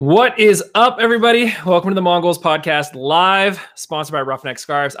What is up, everybody? Welcome to the Mongols Podcast Live, sponsored by Roughneck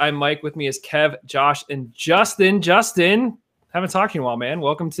Scarves. I'm Mike. With me is Kev, Josh, and Justin. Justin, haven't talked to you in a while, man.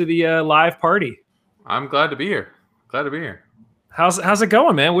 Welcome to the live party. I'm glad to be here. How's it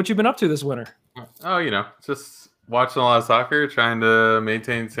going, man? What you been up to this winter? Oh, just watching a lot of soccer, trying to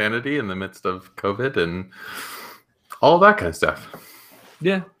maintain sanity in the midst of COVID and all that kind of stuff.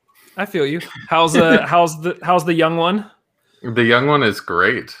 Yeah, I feel you. How's the young one? The young one is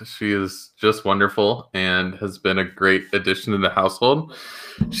great. She is just wonderful and has been a great addition to the household.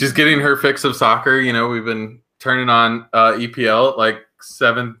 She's getting her fix of soccer. We've been turning on EPL at like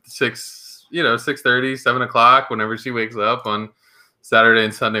 6:30, 7 o'clock whenever she wakes up on Saturday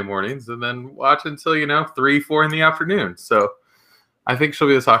and Sunday mornings, and then watch until 3, 4 in the afternoon. So I think she'll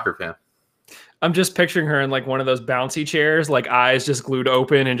be a soccer fan. I'm just picturing her in like one of those bouncy chairs, like eyes just glued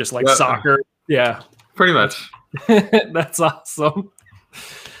open and just like soccer. Yeah, pretty much. That's awesome.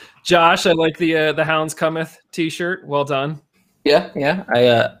 Josh, I like the Hounds Cometh t-shirt. Well done. Yeah.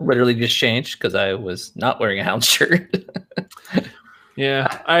 I literally just changed because I was not wearing a Hounds shirt.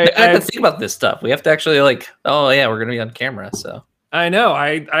 Yeah. I have to think about this stuff. We have to actually we're going to be on camera. So I know.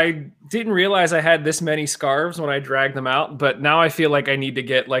 I didn't realize I had this many scarves when I dragged them out, but now I feel like I need to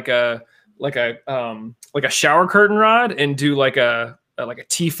get like a shower curtain rod and do like a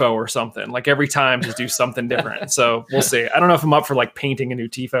tifo or something. Like every time, just do something different. So we'll see. I don't know if I'm up for like painting a new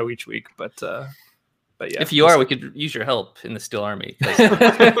tifo each week, but yeah. If you are, we could use your help in the Steel Army.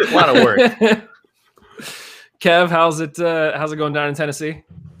 It's a lot of work. Kev, how's it going down in Tennessee?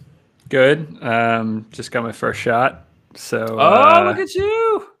 Good. Just got my first shot. So look at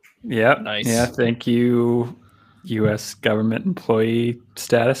you. Yep. Nice. Yeah. Thank you, U.S. government employee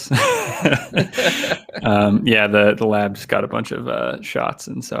status. The lab just got a bunch of shots,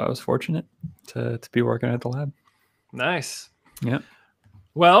 and so I was fortunate to be working at the lab. Nice. Yeah.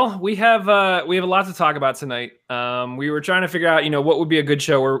 Well, we have a lot to talk about tonight. We were trying to figure out, what would be a good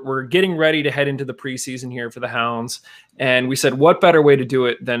show. We're getting ready to head into the preseason here for the Hounds, and we said, what better way to do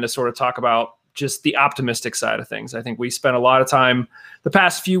it than to sort of talk about just the optimistic side of things. I think we spent a lot of time the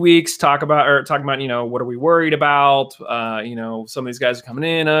past few weeks talking about, what are we worried about? Some of these guys are coming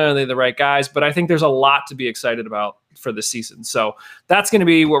in, are they the right guys? But I think there's a lot to be excited about for this season. So that's going to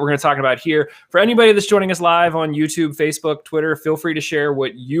be what we're going to talk about here. For anybody that's joining us live on YouTube, Facebook, Twitter, feel free to share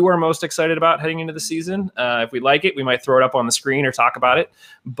what you are most excited about heading into the season. If we like it, we might throw it up on the screen or talk about it.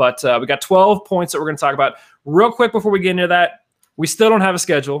 But we got 12 points that we're going to talk about. Real quick before we get into that, we still don't have a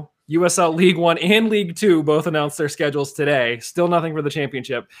schedule. USL League One and League Two both announced their schedules today. Still nothing for the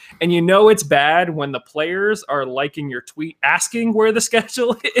championship. And it's bad when the players are liking your tweet asking where the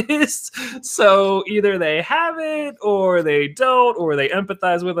schedule is. So either they have it or they don't, or they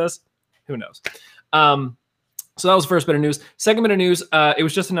empathize with us. Who knows? So that was the first bit of news. Second bit of news, it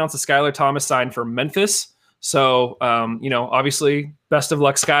was just announced that Skylar Thomas signed for Memphis. So, obviously, best of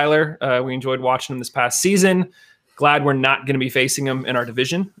luck, Skylar. We enjoyed watching him this past season. Glad we're not going to be facing them in our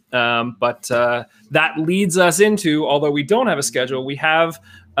division. But that leads us into, although we don't have a schedule, we have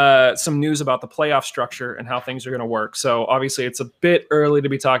some news about the playoff structure and how things are going to work. So obviously it's a bit early to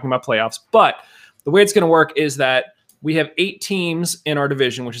be talking about playoffs, but the way it's going to work is that we have 8 teams in our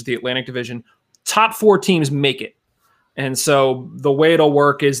division, which is the Atlantic Division. Top 4 teams make it. And so the way it'll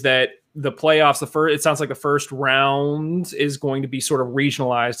work is that the playoffs, it sounds like the first round is going to be sort of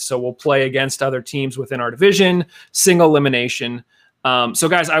regionalized. So we'll play against other teams within our division, single elimination. So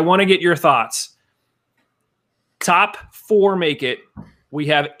guys, I want to get your thoughts. Top 4 make it. We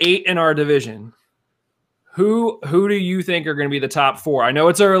have 8 in our division. Who do you think are going to be the top 4? I know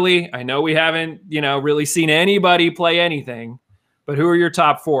it's early. I know we haven't, really seen anybody play anything, but who are your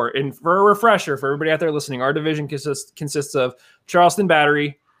top 4? And for a refresher, for everybody out there listening, our division consists of Charleston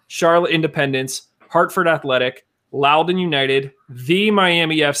Battery, Charlotte Independence, Hartford Athletic, Loudoun United, the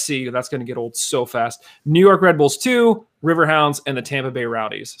Miami FC. That's going to get old so fast. New York Red Bulls 2, Riverhounds, and the Tampa Bay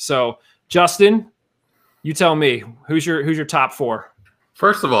Rowdies. So, Justin, you tell me, who's your top 4?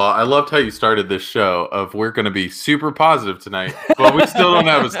 First of all, I loved how you started this show of we're going to be super positive tonight, but we still don't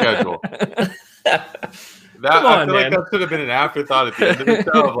have a schedule. I feel like that should have been an afterthought at the end of the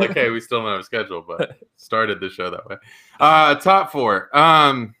show of like, hey, we still don't have a schedule, but started the show that way. Top 4.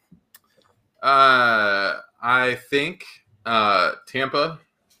 I think Tampa,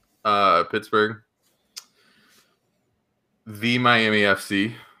 Pittsburgh, the Miami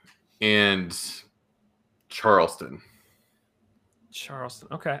FC, and Charleston.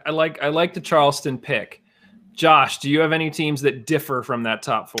 Okay. I like the Charleston pick. Josh, do you have any teams that differ from that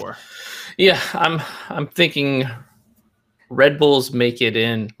top 4? Yeah, I'm thinking Red Bulls make it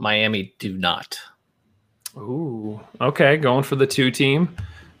in, Miami do not. Ooh, okay, going for the 2 team.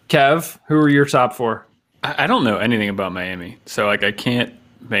 Kev, who are your top 4? I don't know anything about Miami, so like I can't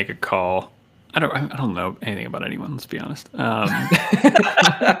make a call. I don't know anything about anyone. Let's be honest.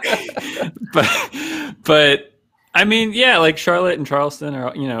 But I mean, yeah, like Charlotte and Charleston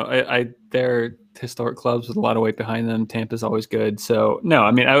are, they're historic clubs with a lot of weight behind them. Tampa's always good. So no,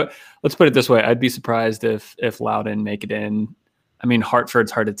 I mean, let's put it this way: I'd be surprised if Loudoun make it in. I mean,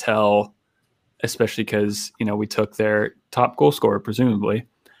 Hartford's hard to tell, especially because we took their top goal scorer presumably.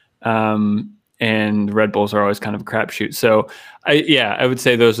 And Red Bulls are always kind of a crapshoot. So, I would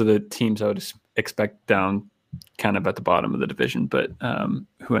say those are the teams I would expect down kind of at the bottom of the division. But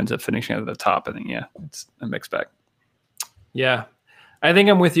who ends up finishing at the top, I think, it's a mixed bag. Yeah, I think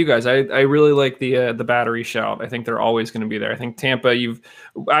I'm with you guys. I really like the battery shout. I think they're always going to be there. I think Tampa,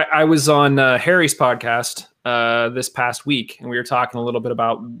 I was on Harry's podcast this past week, and we were talking a little bit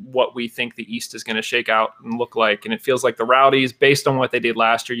about what we think the East is going to shake out and look like. And it feels like the Rowdies, based on what they did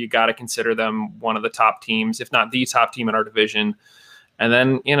last year, you got to consider them one of the top teams, if not the top team in our division. And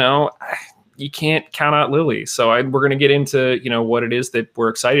then, you can't count out Lily. So we're going to get into, what it is that we're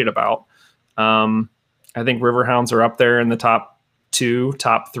excited about. I think Riverhounds are up there in the top 2,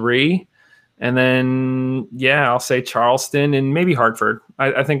 top 3. And then, I'll say Charleston and maybe Hartford.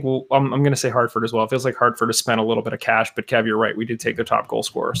 I think I'm going to say Hartford as well. It feels like Hartford has spent a little bit of cash, but Kev, you're right. We did take their top goal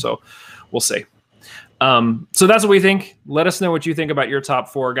scorer, so we'll see. So that's what we think. Let us know what you think about your top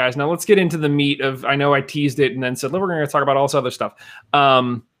 4, guys. Now let's get into the meat of, I know I teased it and then said, we're going to talk about all this other stuff.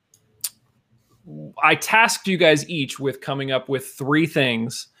 I tasked you guys each with coming up with 3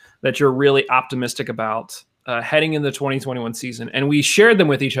 things that you're really optimistic about heading in the 2021 season. And we shared them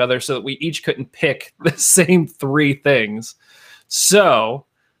with each other so that we each couldn't pick the same 3 things. So,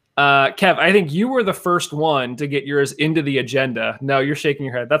 Kev, I think you were the first one to get yours into the agenda. No, you're shaking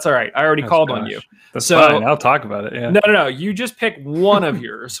your head. That's all right. I already called on you. That's fine. I'll talk about it. Yeah. No. You just pick one of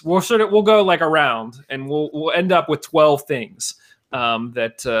yours. We'll go like around, and we'll end up with 12 things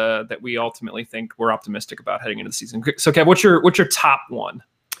that we ultimately think we're optimistic about heading into the season. So, Kev, what's your top one?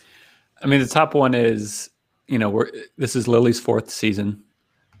 I mean, the top one is, this is Lily's 4th season.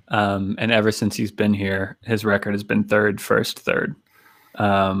 And ever since he's been here, his record has been 3rd, 1st,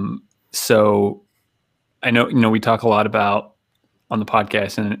 3rd. So I know, we talk a lot about on the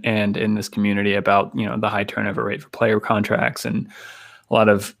podcast and in this community about, the high turnover rate for player contracts and a lot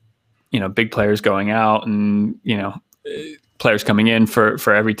of, big players going out and, players coming in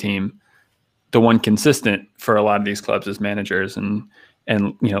for every team. The one consistent for a lot of these clubs is managers and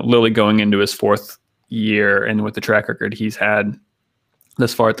Lily going into his 4th year and with the track record he's had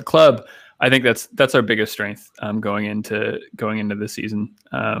this far at the club, I think that's our biggest strength going into this season.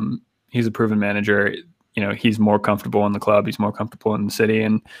 He's a proven manager. He's more comfortable in the club. He's more comfortable in the city.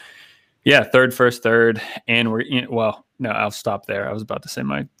 And 3rd, 1st, 3rd. And I'll stop there. I was about to say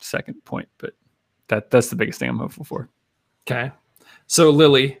my second point, but that's the biggest thing I'm hopeful for. Okay. So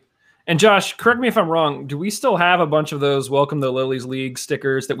Lily. And Josh, correct me if I'm wrong. Do we still have a bunch of those Welcome to Lily's League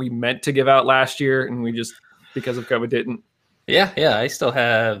stickers that we meant to give out last year and we just, because of COVID, didn't? Yeah. I still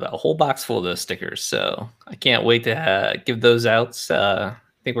have a whole box full of those stickers, so I can't wait to give those out. I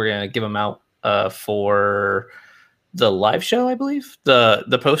think we're gonna give them out for the live show, I believe,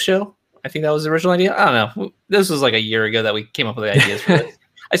 the post show. I think that was the original idea. I don't know. This was like a year ago that we came up with the ideas for this.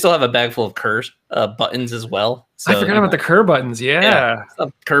 I still have a bag full of Kerr buttons as well. So, I forgot about the Kerr buttons. Yeah.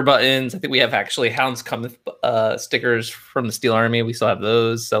 Kerr buttons. I think we have actually Hounds Cometh stickers from the Steel Army. We still have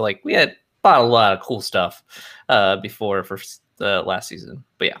those. So we had bought a lot of cool stuff before for the last season.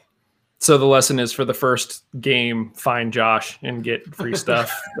 But yeah. So the lesson is for the first game, find Josh and get free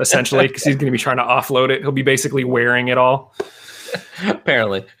stuff, essentially, because he's going to be trying to offload it. He'll be basically wearing it all.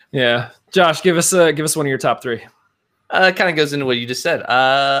 Apparently. Yeah. Josh, give us one of your top 3. It kind of goes into what you just said.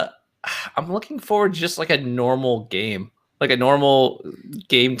 I'm looking forward to just like a normal game, like a normal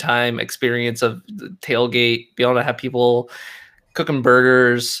game time experience of the tailgate, be able to have people cooking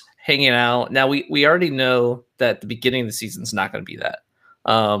burgers, hanging out. Now we already know that the beginning of the season is not going to be that.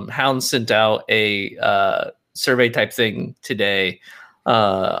 Hounds sent out a survey type thing today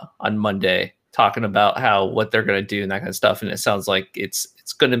on Monday, talking about what they're going to do and that kind of stuff. And it sounds like it's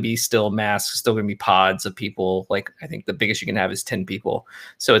going to be still masks, still going to be pods of people. Like I think the biggest you can have is 10 people.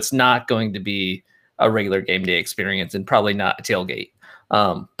 So it's not going to be a regular game day experience and probably not a tailgate.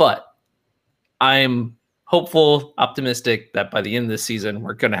 But I'm hopeful, optimistic that by the end of the season,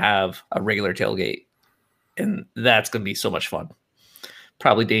 we're going to have a regular tailgate. And that's going to be so much fun.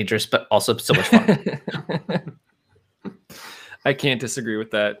 Probably dangerous, but also so much fun. I can't disagree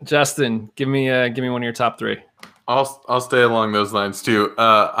with that. Justin, give me one of your top 3. I'll stay along those lines too.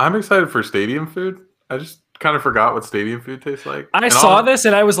 I'm excited for stadium food. I just kind of forgot what stadium food tastes like. I saw this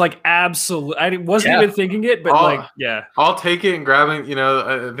and I was like, absolutely. I wasn't even thinking it, but I'll take it and grabbing.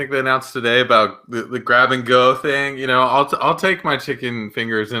 I think they announced today about the grab and go thing. I'll take my chicken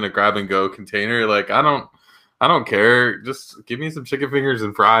fingers in a grab and go container. Like I don't care. Just give me some chicken fingers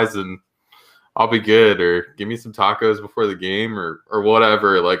and fries and I'll be good. Or give me some tacos before the game or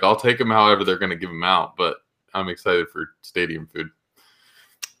whatever. Like I'll take them however they're going to give them out. But I'm excited for stadium food.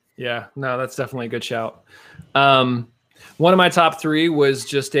 Yeah, no, that's definitely a good shout. One of my top 3 was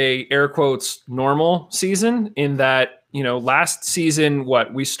just a air quotes normal season in that, last season,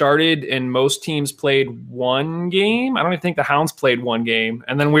 we started and most teams played 1 game. I don't even think the Hounds played 1 game.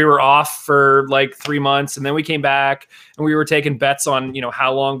 And then we were off for like 3 months and then we came back and we were taking bets on,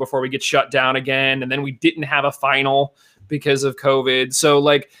 how long before we get shut down again. And then we didn't have a final because of COVID. So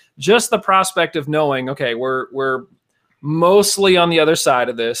like just the prospect of knowing, okay, we're mostly on the other side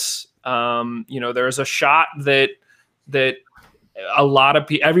of this. There's a shot that a lot of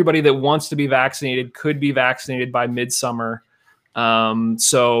everybody that wants to be vaccinated could be vaccinated by midsummer.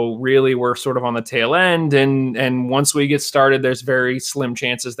 So really we're sort of on the tail end and once we get started, there's very slim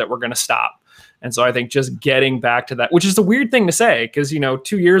chances that we're going to stop. And so I think just getting back to that, which is a weird thing to say, because,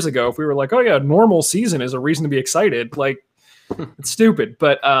 2 years ago, if we were like, oh yeah, normal season is a reason to be excited, like it's stupid.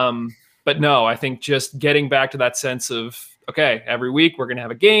 But no, I think just getting back to that sense of, okay, every week we're going to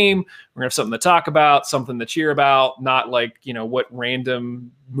have a game. We're going to have something to talk about, something to cheer about, not like, what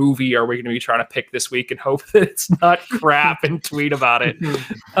random movie are we going to be trying to pick this week and hope that it's not crap and tweet about it.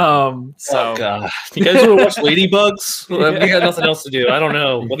 Oh, God. You guys want to watch Ladybugs? We got nothing else to do. I don't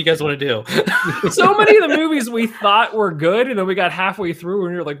know. What do you guys want to do? So many of the movies we thought were good, and then we got halfway through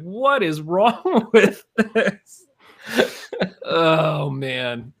and you're like, what is wrong with this? Oh,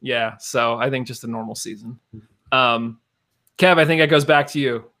 man. Yeah. So I think just a normal season. Kev, I think that goes back to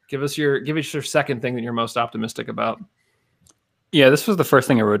you. Give us your second thing that you're most optimistic about. Yeah, this was the first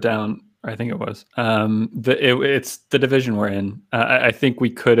thing I wrote down. I think it was. It's the division we're in. I think we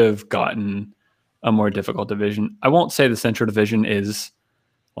could have gotten a more difficult division. I won't say the Central Division is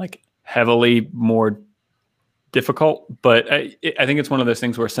like heavily more difficult, but I think it's one of those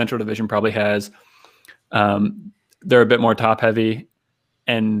things where Central Division probably has. They're a bit more top heavy,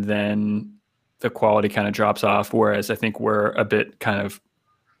 and then the quality kind of drops off. Whereas I think we're a bit kind of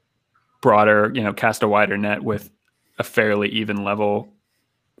broader, cast a wider net with a fairly even level.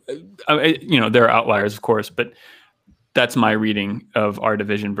 There are outliers, of course, but that's my reading of our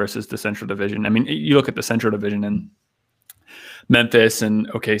division versus the Central Division. I mean, you look at the Central Division and Memphis and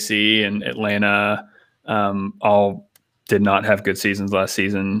OKC and Atlanta all did not have good seasons last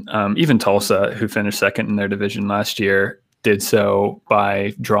season. Even Tulsa, who finished second in their division last year, did so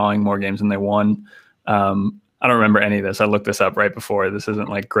by drawing more games than they won. I don't remember any of this. I looked this up right before. This isn't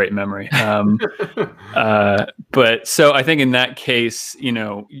like great memory. But so I think in that case,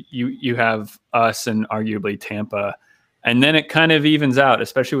 you have us and arguably Tampa, and then it kind of evens out,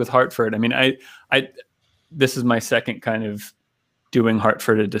 especially with Hartford. I mean, I this is my second kind of doing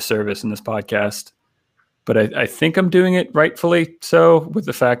Hartford a disservice in this podcast, but I think I'm doing it rightfully so with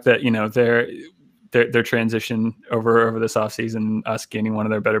the fact that, their transition over this offseason, us gaining one of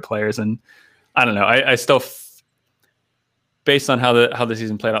their better players. And I don't know, I still, based on how the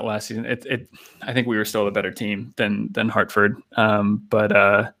season played out last season, I think we were still a better team than Hartford.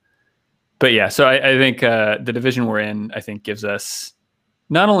 But yeah, so I think the division we're in, I think gives us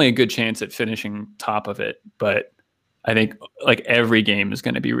not only a good chance at finishing top of it, but I think like every game is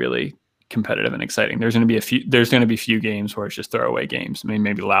going to be really competitive and exciting. There's going to be few games where it's just throwaway games. I mean,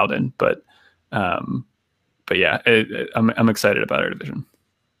 maybe Loudoun, but yeah, I'm excited about our division.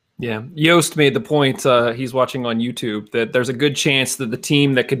 Yeah, Yost made the point, he's watching on YouTube, that there's a good chance that the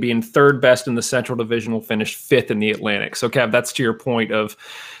team that could be in third best in the Central Division will finish fifth in the Atlantic. So, Kev, that's to your point of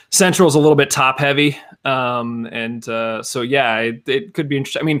Central's a little bit top heavy. So, yeah, it could be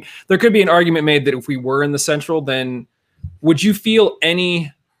interesting. I mean, there could be an argument made that if we were in the Central, then would you feel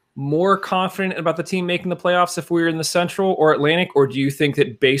any more confident about the team making the playoffs if we were in the Central or Atlantic? Or do you think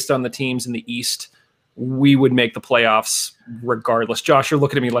that based on the teams in the East, we would make the playoffs regardless? Josh, you're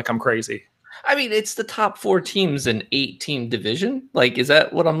looking at me like I'm crazy. I mean, it's the top 4 teams in 8-team division. Like, is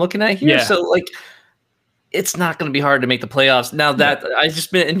that what I'm looking at here? Yeah. So, like, it's not going to be hard to make the playoffs. Now that I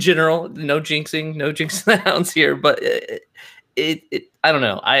just meant in general, no jinxing the Hounds here, but it I don't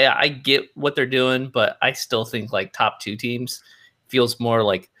know. I get what they're doing, but I still think like top 2 teams feels more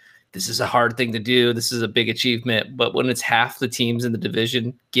like this is a hard thing to do. This is a big achievement. But when it's half the teams in the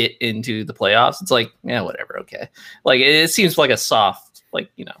division get into the playoffs, it's like, yeah, whatever. Okay. Like it seems like a soft, like,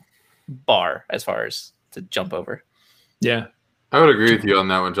 bar as far as to jump over. Yeah. I would agree with you on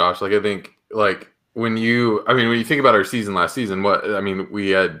that one, Josh. Like, I think like when you think about our season last season, we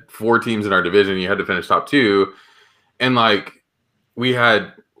had 4 teams in our division. You had to finish top 2, and like we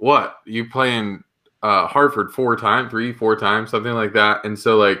had you playing Hartford 4 times, something like that. And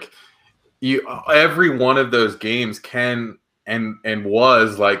so like every one of those games can and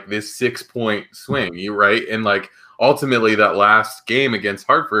was like this 6-point swing, right? And like ultimately that last game against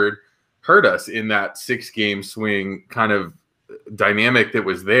Hartford hurt us in that 6-game swing kind of dynamic that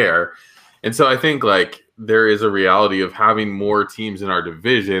was there. And so I think like there is a reality of having more teams in our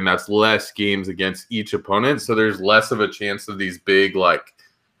division. That's less games against each opponent. So there's less of a chance of these big like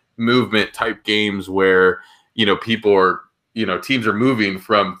movement type games where, people are, teams are moving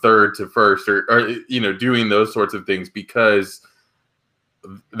from third to first or doing those sorts of things because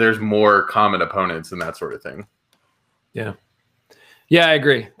there's more common opponents and that sort of thing. Yeah. Yeah, I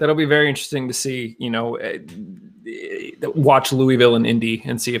agree. That'll be very interesting to see, watch Louisville and Indy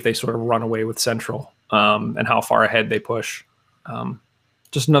and see if they sort of run away with Central and how far ahead they push.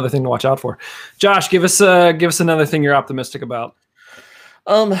 Just another thing to watch out for. Josh, give us another thing you're optimistic about.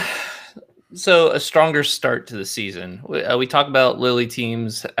 So a stronger start to the season. We talk about Lily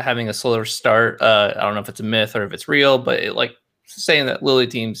teams having a slower start. I don't know if it's a myth or if it's real, but saying that Lily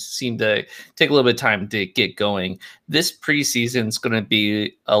teams seem to take a little bit of time to get going. This preseason is going to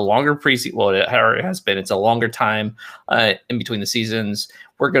be a longer preseason. Well, it has been. It's a longer time in between the seasons.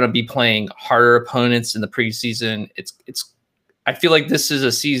 We're going to be playing harder opponents in the preseason. I feel like this is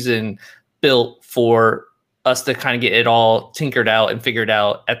a season built for us to kind of get it all tinkered out and figured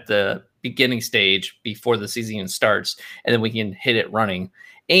out at the beginning stage before the season starts, and then we can hit it running.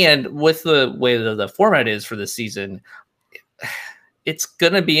 And with the way the format is for this season, it's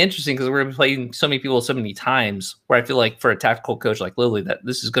going to be interesting because we're going to be playing so many people so many times, where I feel like for a tactical coach like Lily, that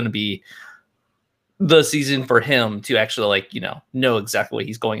this is going to be the season for him to actually know exactly what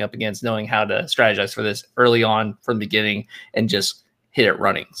he's going up against, knowing how to strategize for this early on from the beginning and just hit it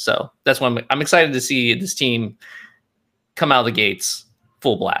running. So that's why I'm excited to see this team come out of the gates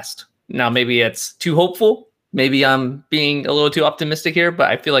full blast. Now, maybe it's too hopeful. Maybe I'm being a little too optimistic here, but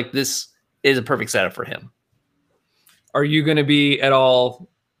I feel like this is a perfect setup for him. Are you going to be at all,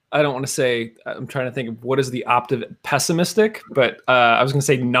 I don't want to say, I'm trying to think of what is the pessimistic, but I was going to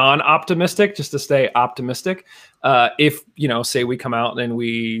say non-optimistic, just to stay optimistic. If, say we come out and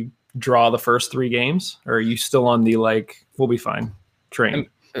we draw the first 3 games, or are you still on the, we'll be fine train?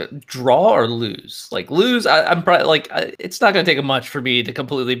 Draw or lose? Lose, I'm probably it's not going to take much for me to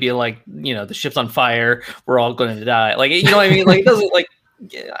completely be the ship's on fire, we're all going to die. You know what I mean? It doesn't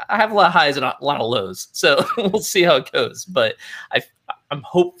I have a lot of highs and a lot of lows, so we'll see how it goes. But I'm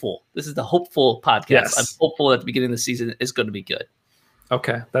hopeful. This is the hopeful podcast. Yes. I'm hopeful that the beginning of the season is going to be good.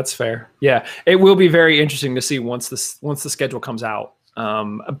 Okay, that's fair. Yeah, it will be very interesting to see once the schedule comes out.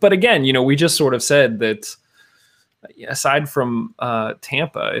 But again, we just sort of said that aside from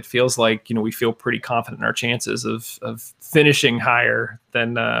Tampa, it feels like we feel pretty confident in our chances of finishing higher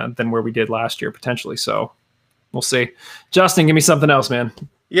than where we did last year potentially. So we'll see. Justin, give me something else, man.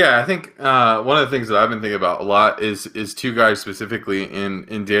 Yeah, I think one of the things that I've been thinking about a lot is 2 guys specifically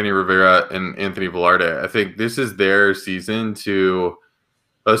in Danny Rivera and Anthony Velarde. I think this is their season to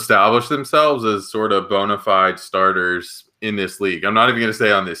establish themselves as sort of bona fide starters in this league. I'm not even going to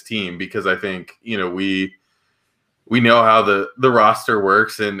say on this team because I think we know how the roster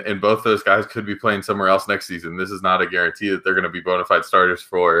works, and both those guys could be playing somewhere else next season. This is not a guarantee that they're going to be bona fide starters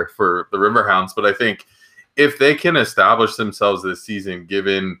for the Riverhounds, but I think if they can establish themselves this season,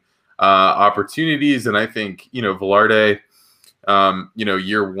 given opportunities, and I think Velarde,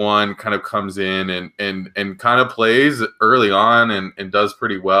 year 1 kind of comes in and kind of plays early on and does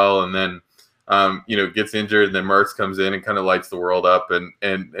pretty well, and then gets injured, and then Mertz comes in and kind of lights the world up, and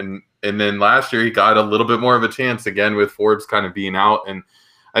then last year he got a little bit more of a chance again with Forbes kind of being out, and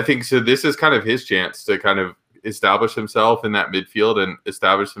I think so. This is kind of his chance to kind of establish himself in that midfield and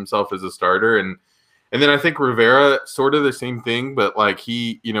establish himself as a starter, and then I think Rivera, sort of the same thing, but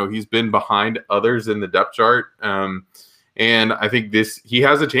he's been behind others in the depth chart. And I think he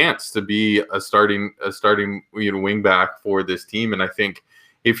has a chance to be a starting wing back for this team. And I think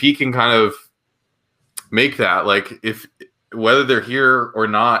if he can kind of make that, if whether they're here or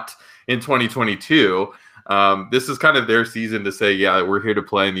not in 2022, this is kind of their season to say, yeah, we're here to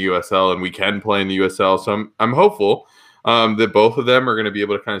play in the USL and we can play in the USL. So I'm hopeful that both of them are going to be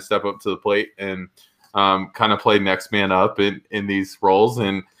able to kind of step up to the plate and kind of play next man up in these roles.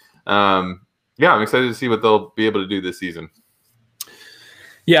 And I'm excited to see what they'll be able to do this season.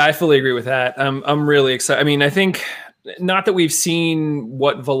 Yeah, I fully agree with that. I'm really excited. I mean, I think not that we've seen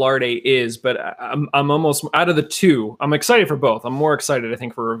what Velarde is, but I'm almost out of the two. I'm excited for both. I'm more excited, I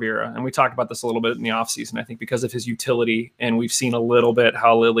think, for Rivera. And we talked about this a little bit in the offseason, I think, because of his utility. And we've seen a little bit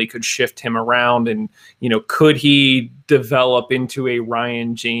how Lilley could shift him around. And, could he develop into a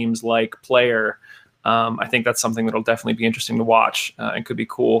Ryan James-like player? I think that's something that'll definitely be interesting to watch and could be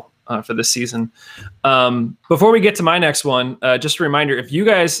cool for this season. Before we get to my next one, just a reminder, if you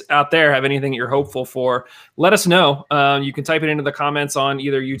guys out there have anything you're hopeful for, let us know. You can type it into the comments on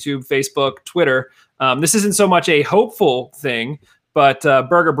either YouTube, Facebook, Twitter. This isn't so much a hopeful thing, but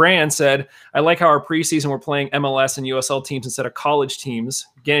Burger Brand said, I like how our preseason we're playing MLS and USL teams instead of college teams.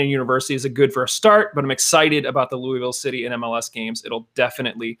 Getting University is a good for a start, but I'm excited about the Louisville City and MLS games. It'll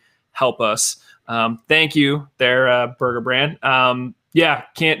definitely help us. Thank you there, Burger Brand. Yeah,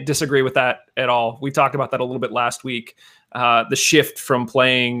 can't disagree with that at all. We talked about that a little bit last week. The shift from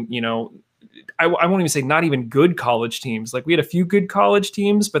playing, I won't even say not even good college teams. Like we had a few good college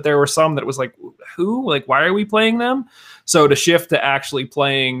teams, but there were some that was like, who? Like, why are we playing them? So to shift to actually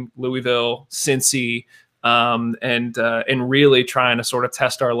playing Louisville, Cincy, and really trying to sort of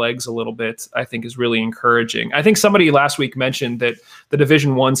test our legs a little bit, I think is really encouraging. I think somebody last week mentioned that the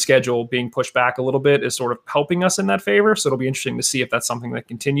Division I schedule being pushed back a little bit is sort of helping us in that favor. So it'll be interesting to see if that's something that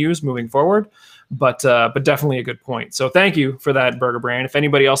continues moving forward, but definitely a good point. So thank you for that, Burger Brand. If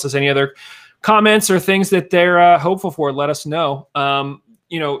anybody else has any other comments or things that they're hopeful for, let us know.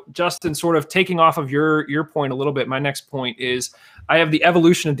 Justin, sort of taking off of your point a little bit, my next point is I have the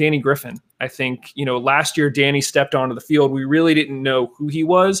evolution of Danny Griffin. I think, last year Danny stepped onto the field. We really didn't know who he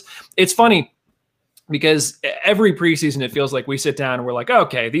was. It's funny because every preseason, it feels like we sit down and we're like,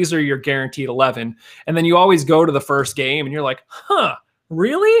 okay, these are your guaranteed 11. And then you always go to the first game and you're like,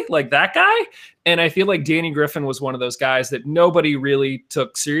 really? Like that guy? And I feel like Danny Griffin was one of those guys that nobody really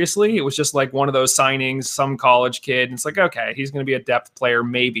took seriously. It was just like one of those signings, some college kid. And it's like, okay, he's going to be a depth player,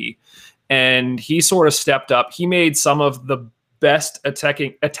 maybe. And he sort of stepped up. He made some of the best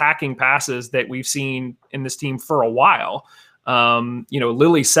attacking passes that we've seen in this team for a while.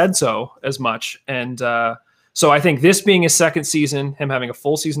 Lilley said so as much. And so I think this being his second season, him having a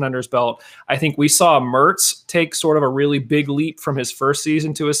full season under his belt, I think we saw Mertz take sort of a really big leap from his first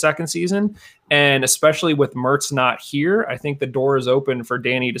season to his second season. And especially with Mertz not here, I think the door is open for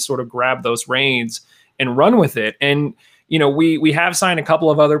Danny to sort of grab those reins and run with it. And, we have signed a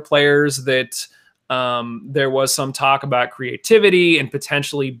couple of other players that there was some talk about creativity and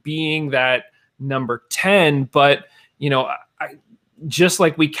potentially being that number 10, but, just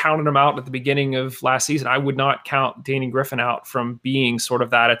like we counted him out at the beginning of last season, I would not count Danny Griffin out from being sort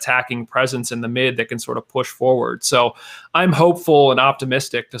of that attacking presence in the mid that can sort of push forward. So I'm hopeful and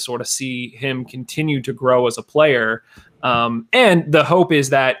optimistic to sort of see him continue to grow as a player. And the hope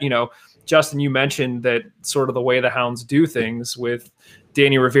is that, Justin, you mentioned that sort of the way the Hounds do things with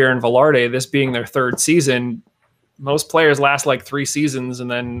Danny Rivera and Velarde, this being their third season, most players last like 3 seasons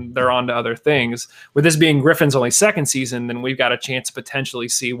and then they're on to other things. With this being Griffin's only second season, then we've got a chance to potentially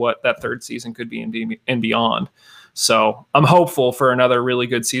see what that third season could be and beyond. So I'm hopeful for another really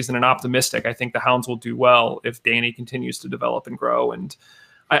good season and optimistic. I think the Hounds will do well if Danny continues to develop and grow. And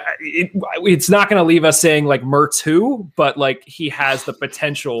it's not going to leave us saying like Mertz who, but like he has the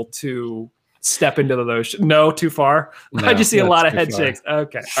potential to step into those. No, too far. No, I just see a lot of head shakes.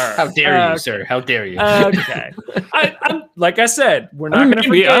 Okay. All right. How dare you, sir? How dare you? Okay. I'm like I said, we're not going to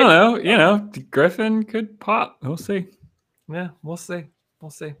forget. I don't know. Griffin could pop. We'll see. Yeah, we'll see.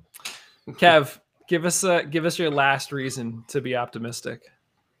 Kev, give us your last reason to be optimistic.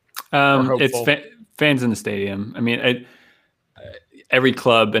 It's fans in the stadium. I mean, every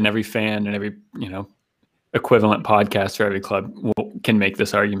club and every fan and every equivalent podcast for every club can make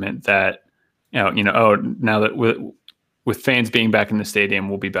this argument that now that with fans being back in the stadium,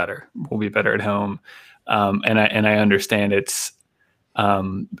 we'll be better. We'll be better at home. And I understand it's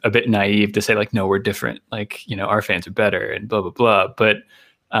a bit naive to say like, no, we're different. Like, our fans are better and blah, blah, blah. But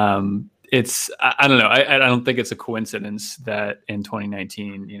I don't know. I don't think it's a coincidence that in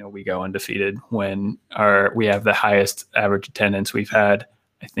 2019, we go undefeated when we have the highest average attendance we've had,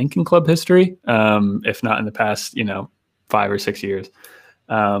 I think, in club history, if not in the past, 5 or 6 years.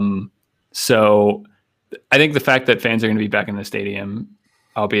 So I think the fact that fans are going to be back in the stadium,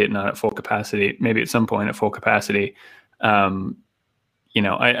 albeit not at full capacity, maybe at some point at full capacity, I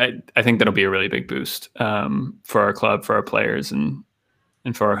think that'll be a really big boost for our club, for our players, and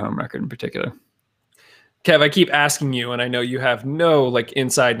for our home record in particular. Kev, I keep asking you, and I know you have no like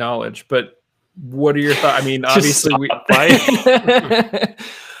inside knowledge, but what are your thoughts? I mean, obviously,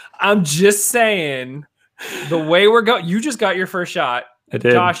 I'm just saying the way we're going. You just got your first shot. I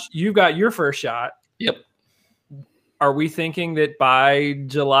did. Josh, you got your first shot. Yep. are we thinking that by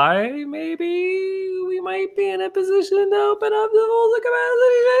July, maybe we might be in a position to open up the full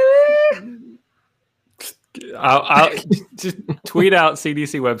capacity, maybe? I'll just tweet out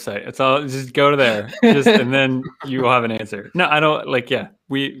CDC website. It's all. Just go to there, and then you will have an answer. No, I don't like. Yeah,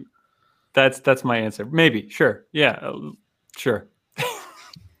 that's my answer. Maybe, sure, yeah, sure.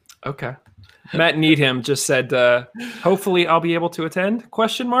 Okay. Matt Needham just said, "Hopefully, I'll be able to attend?" ?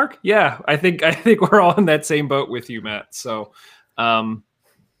 Yeah, I think we're all in that same boat with you, Matt. So,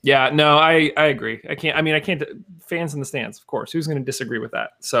 yeah, no, I agree. I can't. Fans in the stands, of course. Who's going to disagree with that?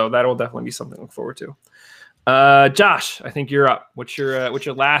 So that will definitely be something to look forward to. Josh, I think you're up. What's your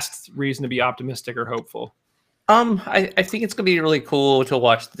last reason to be optimistic or hopeful? I think it's gonna be really cool to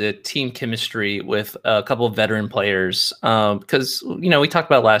watch the team chemistry with a couple of veteran players. Because we talked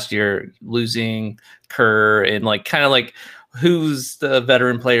about last year losing Kerr and kind of who's the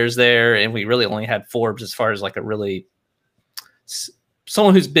veteran players there, and we really only had Forbes as far as a really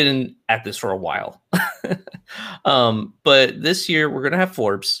someone who's been at this for a while. But this year we're gonna have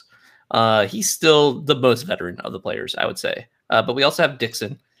Forbes. He's still the most veteran of the players, I would say. But we also have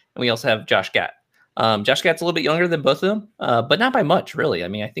Dixon, and we also have Josh Gatt. Josh Gatt's a little bit younger than both of them, but not by much, really. I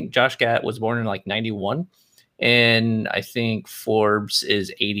mean, I think Josh Gatt was born in 91, and I think Forbes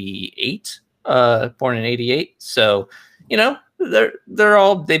is 88, born in 88. So,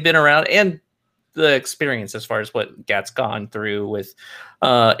 they've been around, and the experience as far as what Gatt's gone through with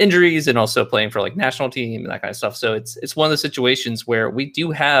injuries and also playing for national team and that kind of stuff. So it's one of the situations where we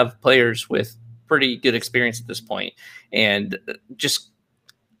do have players with pretty good experience at this point, and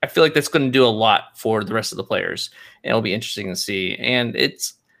I feel like that's going to do a lot for the rest of the players, and it'll be interesting to see. And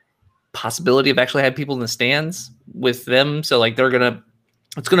it's possibility of actually having people in the stands with them. So it's going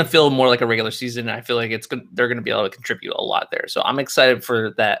to feel more like a regular season. I feel like they're going to be able to contribute a lot there. So I'm excited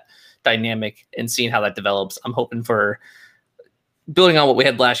for that dynamic and seeing how that develops. I'm hoping for building on what we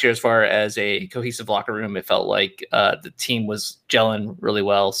had last year as far as a cohesive locker room. It felt like the team was gelling really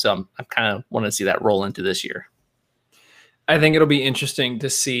well. So I'm kind of wanting to see that roll into this year. I think it'll be interesting to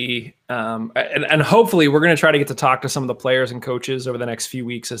see, and hopefully we're going to try to get to talk to some of the players and coaches over the next few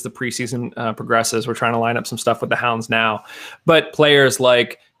weeks as the preseason progresses. We're trying to line up some stuff with the Hounds now, but players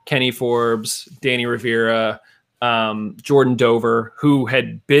like Kenny Forbes, Danny Rivera, Jordan Dover, who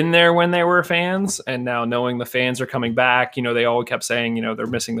had been there when they were fans, and now knowing the fans are coming back, they all kept saying, they're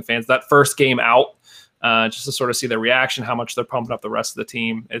missing the fans. That first game out, just to sort of see their reaction, how much they're pumping up the rest of the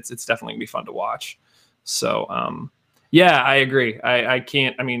team. It's definitely gonna be fun to watch. So, yeah, I agree.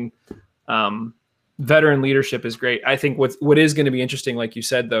 Veteran leadership is great. I think what is going to be interesting, like you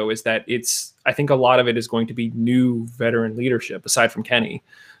said, though, is that I think a lot of it is going to be new veteran leadership aside from Kenny.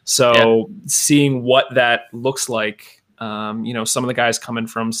 So seeing what that looks like, some of the guys coming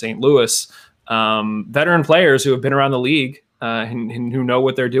from St. Louis, veteran players who have been around the league and who know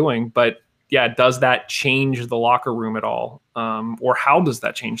what they're doing. But yeah, does that change the locker room at all? Or how does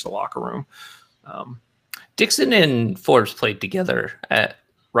that change the locker room? Dixon and Forbes played together at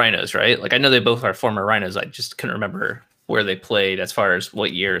Rhinos, right? I know they both are former Rhinos. I just couldn't remember where they played as far as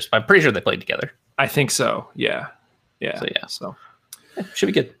what years. But I'm pretty sure they played together. I think so. Yeah. So should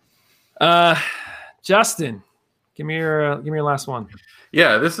be good. Justin, give me your last one.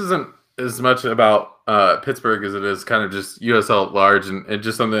 Yeah, this isn't as much about Pittsburgh as it is kind of just USL at large, and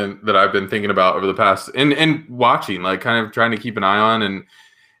just something that I've been thinking about over the past and watching, kind of trying to keep an eye on and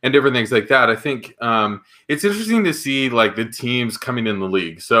different things like that. I think it's interesting to see the teams coming in the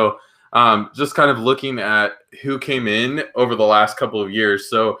league. So just kind of looking at who came in over the last couple of years.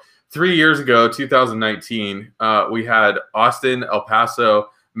 So 3 years ago, 2019, we had Austin, El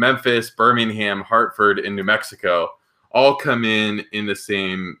Paso, Memphis, Birmingham, Hartford, and New Mexico all come in the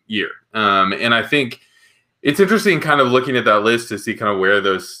same year. And I think it's interesting kind of looking at that list to see kind of where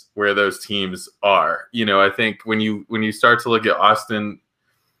those teams are. I think when you start to look at Austin,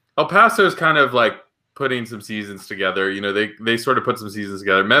 El Paso is kind of putting some seasons together. They sort of put some seasons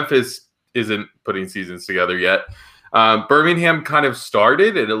together. Memphis isn't putting seasons together yet. Birmingham kind of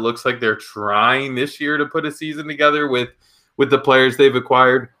started, and it looks like they're trying this year to put a season together with the players they've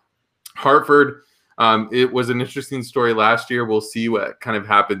acquired. Hartford, it was an interesting story last year. We'll see what kind of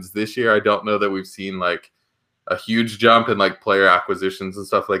happens this year. I don't know that we've seen a huge jump in player acquisitions and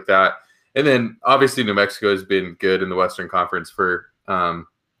stuff like that. And then obviously New Mexico has been good in the Western Conference for the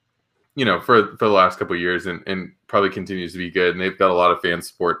last couple of years and probably continues to be good. And they've got a lot of fan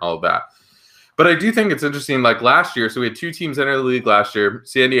support and all of that. But I do think it's interesting, last year, so we had two teams enter the league last year,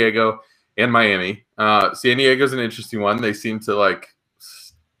 San Diego and Miami. San Diego's an interesting one. They seem to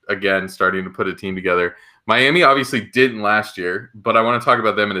again, starting to put a team together. Miami obviously didn't last year, but I want to talk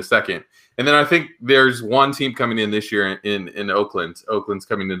about them in a second. And then I think there's one team coming in this year in Oakland. Oakland's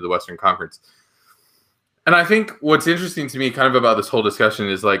coming into the Western Conference. And I think what's interesting to me kind of about this whole discussion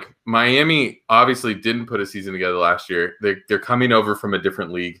is like Miami obviously didn't put a season together last year. They're coming over from a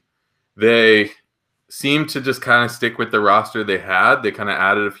different league. They seem to just kind of stick with the roster they had. They kind of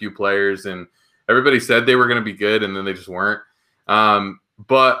added a few players, and everybody said they were going to be good, and then they just weren't.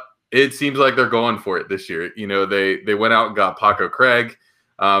 But it seems like they're going for it this year. You know, they went out and got Paco Craig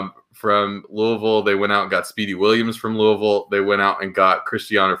from Louisville. They went out and got Speedy Williams from Louisville. They went out and got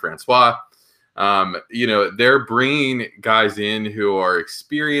Cristiano Francois. You know, they're bringing guys in who are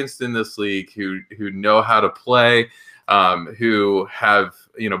experienced in this league, who know how to play, who have,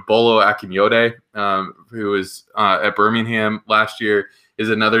 you know, Bolo Akinyote, who was at Birmingham last year, is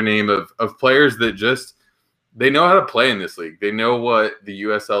another name of players that just, they know how to play in this league. They know what the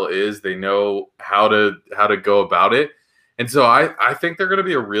USL is. They know how to go about it. And so I think they're going to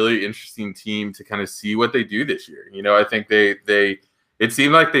be a really interesting team to kind of see what they do this year. You know, I think it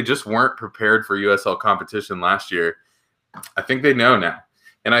seemed like they just weren't prepared for USL competition last year. I think they know now.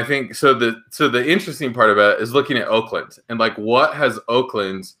 And I think so the interesting part about it is looking at Oakland and like what has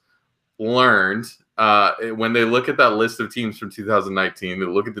Oakland learned when they look at that list of teams from 2019, they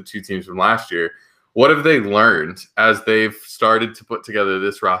look at the two teams from last year. What have they learned as they've started to put together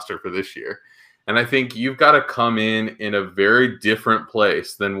this roster for this year? And I think you've got to come in a very different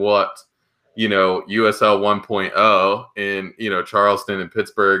place than what, you know, USL 1.0 in, you know, Charleston and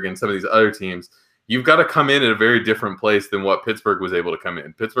Pittsburgh and some of these other teams. You've got to come in at a very different place than what Pittsburgh was able to come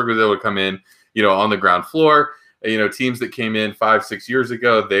in. Pittsburgh was able to come in, you know, on the ground floor. You know, teams that came in 5-6 years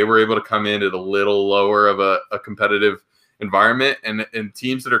ago, they were able to come in at a little lower of a competitive environment. And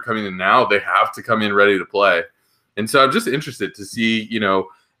teams that are coming in now, they have to come in ready to play. And so I'm just interested to see, you know,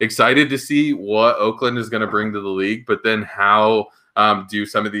 excited to see what Oakland is going to bring to the league, but then how do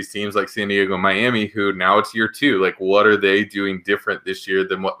some of these teams like San Diego, Miami, who now it's year 2, like what are they doing different this year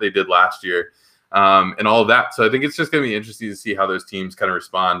than what they did last year, and all of that. So I think it's just going to be interesting to see how those teams kind of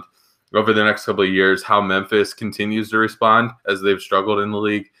respond over the next couple of years, how Memphis continues to respond as they've struggled in the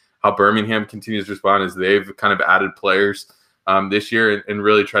league, how Birmingham continues to respond as they've kind of added players this year and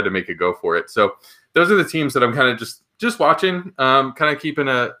really tried to make a go for it. So those are the teams that I'm kind of just watching, kind of keeping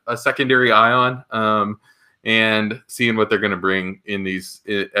a secondary eye on, and seeing what they're going to bring in these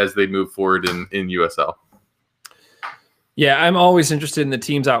as they move forward in USL. Yeah, I'm always interested in the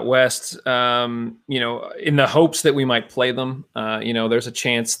teams out west, you know, in the hopes that we might play them. You know, there's a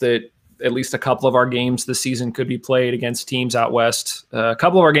chance that at least a couple of our games this season could be played against teams out west. A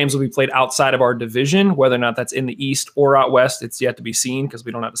couple of our games will be played outside of our division, whether or not that's in the East or out west. It's yet to be seen because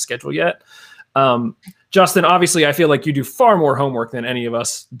we don't have a schedule yet. Justin, obviously, I feel like you do far more homework than any of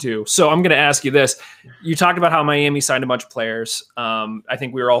us do. So I'm going to ask you this. You talked about how Miami signed a bunch of players. I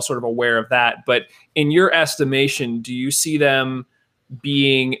think we were all sort of aware of that. But in your estimation, do you see them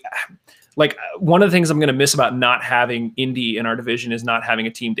being like one of the things I'm going to miss about not having Indy in our division is not having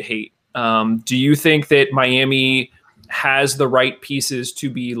a team to hate. Do you think that Miami has the right pieces to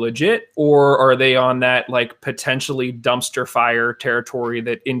be legit, or are they on that like potentially dumpster fire territory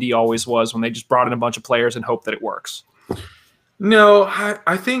that Indy always was when they just brought in a bunch of players and hope that it works? No,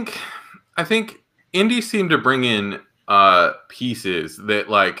 I think Indy seemed to bring in pieces that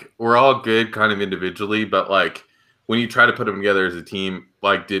like were all good kind of individually, but like when you try to put them together as a team,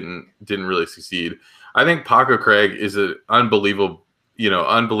 like didn't really succeed. I think Paco Craig is an unbelievable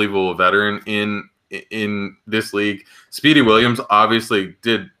veteran in this league. Speedy Williams obviously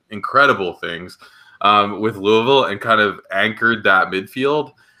did incredible things with Louisville and kind of anchored that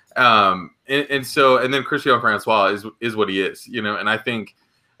midfield. And then Cristiano Francois is what he is, you know, and I think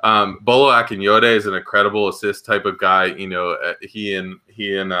Bolo Akinyote is an incredible assist type of guy. You know, he and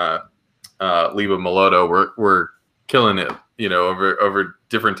Leva Moloto were killing it, you know, over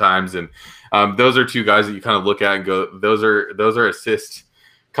different times. And those are two guys that you kind of look at and go, those are assist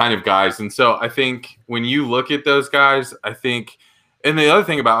kind of guys. And so I think when you look at those guys, I think, and the other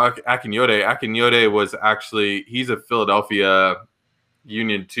thing about Akinyote was actually, he's a Philadelphia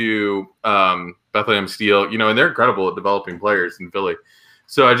Union 2, Bethlehem Steel, you know, and they're incredible at developing players in Philly.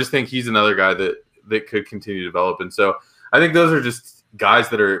 So I just think he's another guy that could continue to develop. And so I think those are just guys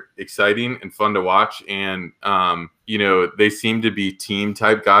that are exciting and fun to watch. And, you know, they seem to be team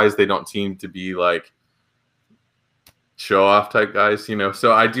type guys. They don't seem to be like show off type guys, you know.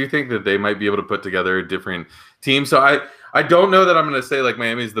 So I do think that they might be able to put together a different team. So I don't know that I'm going to say like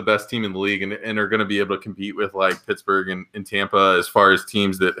Miami's the best team in the league and are going to be able to compete with like Pittsburgh and Tampa as far as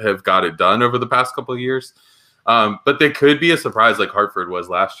teams that have got it done over the past couple of years. But they could be a surprise like Hartford was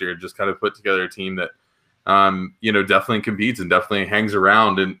last year, just kind of put together a team that definitely competes and definitely hangs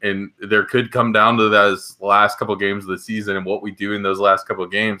around. And there could come down to those last couple games of the season, and what we do in those last couple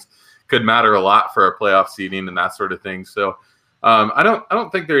of games could matter a lot for our playoff seeding and that sort of thing. So I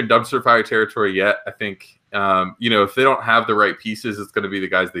don't think they're in dumpster fire territory yet. I think, if they don't have the right pieces, it's going to be the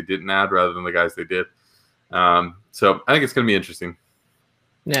guys they didn't add rather than the guys they did. So I think it's going to be interesting.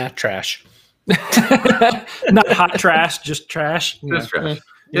 Nah, trash. Not hot trash, just trash. Just trash.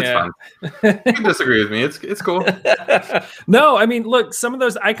 It's fine. You can disagree with me. It's cool. No, I mean, look, some of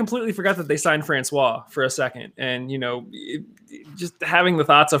those, I completely forgot that they signed Francois for a second. And, just having the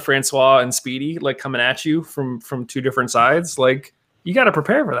thoughts of Francois and Speedy, like, coming at you from two different sides, like, you got to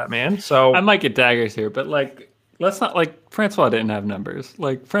prepare for that, man. So I might get daggers here, but, like, let's not, like, Francois didn't have numbers.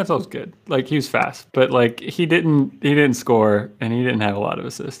 Like, Francois was good. Like, he was fast, but, like, he didn't score, and he didn't have a lot of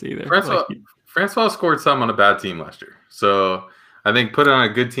assists either. Francois scored some on a bad team last year. So I think put on a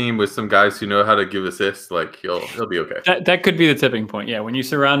good team with some guys who know how to give assists, like he'll be okay. That could be the tipping point. Yeah, when you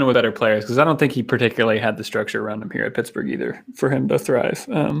surround him with better players, because I don't think he particularly had the structure around him here at Pittsburgh either for him to thrive.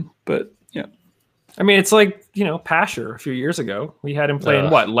 But yeah, I mean, it's like Pasher a few years ago. We had him playing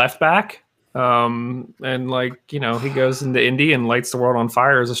left back, and he goes into Indy and lights the world on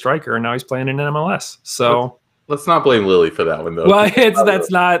fire as a striker, and now he's playing in MLS. So. Let's not blame Lily for that one, though. Well, that's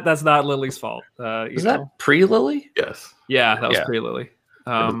not Lily's fault. Is that pre-Lily? Yes. Yeah, that was pre-Lily.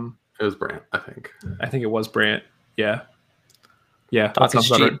 It was Brant, I think. I think it was Brant. Yeah. Yeah. Talk is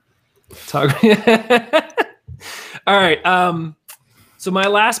cheap. All right. So my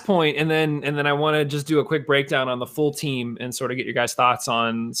last point, and then I want to just do a quick breakdown on the full team and sort of get your guys' thoughts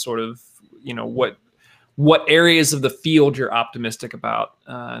on sort of what areas of the field you're optimistic about,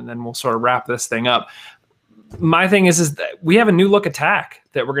 and then we'll sort of wrap this thing up. My thing is that we have a new look attack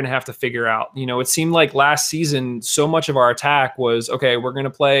that we're going to have to figure out. It seemed like last season, so much of our attack was, okay, we're going to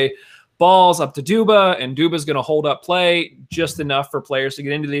play balls up to Duba, and Duba's going to hold up play just enough for players to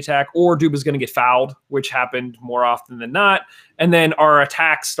get into the attack, or Duba's going to get fouled, which happened more often than not. And then our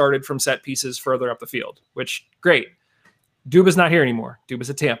attack started from set pieces further up the field, which great. Duba's not here anymore. Duba's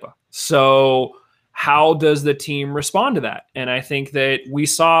at Tampa. So how does the team respond to that? And I think that we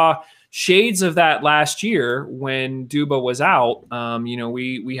saw shades of that last year when Duba was out.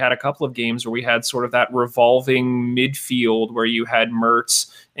 We had a couple of games where we had sort of that revolving midfield where you had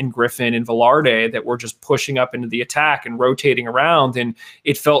Mertz and Griffin and Velarde that were just pushing up into the attack and rotating around, and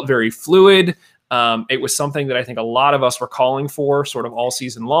it felt very fluid. It was something that I think a lot of us were calling for sort of all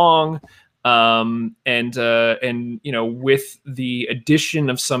season long. And with the addition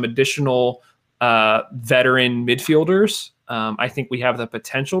of some additional veteran midfielders, I think we have the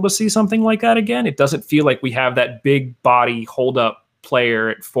potential to see something like that again. It doesn't feel like we have that big body hold up player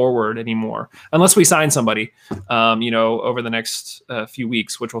at forward anymore, unless we sign somebody, over the next few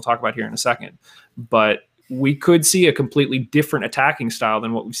weeks, which we'll talk about here in a second. But we could see a completely different attacking style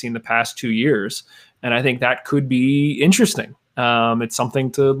than what we've seen the past 2 years. And I think that could be interesting. It's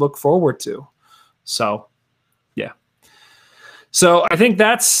something to look forward to. So, yeah. So I think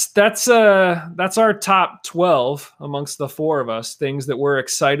that's our top 12 amongst the four of us, things that we're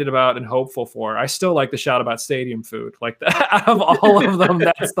excited about and hopeful for. I still like the shout about stadium food. Like out of all of them,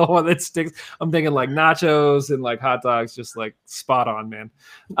 that's the one that sticks. I'm thinking like nachos and like hot dogs, just like spot on,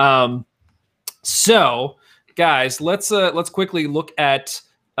 man. So guys, let's quickly look at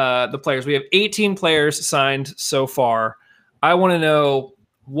the players. We have 18 players signed so far. I want to know,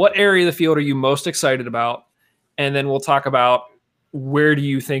 what area of the field are you most excited about? And then we'll talk about, where do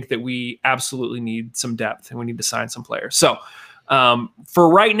you think that we absolutely need some depth and we need to sign some players? So for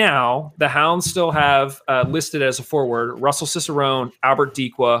right now, the Hounds still have listed as a forward Russell Cicerone, Albert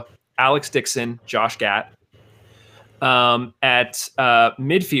Dikwa, Alex Dixon, Josh Gatt. At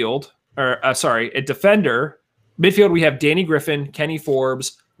midfield, at defender, midfield, we have Danny Griffin, Kenny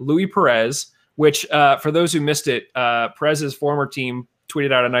Forbes, Louis Perez, which for those who missed it, Perez's former team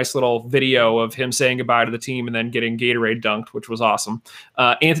tweeted out a nice little video of him saying goodbye to the team and then getting Gatorade dunked, which was awesome.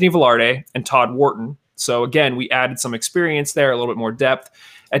 Anthony Velarde and Todd Wharton. So again, we added some experience there, a little bit more depth.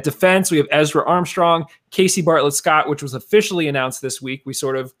 At defense, we have Ezra Armstrong, Casey Bartlett-Scott, which was officially announced this week. We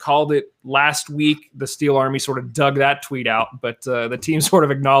sort of called it last week. The Steel Army sort of dug that tweet out, but the team sort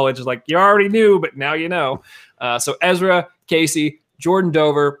of acknowledged, like, you already knew, but now you know. So Ezra, Casey, Jordan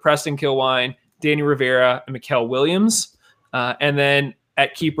Dover, Preston Kilwine, Danny Rivera, and Mikael Williams. And then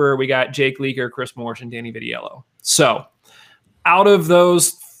at keeper, we got Jake Leaker, Chris Morse, and Danny Vitiello. So out of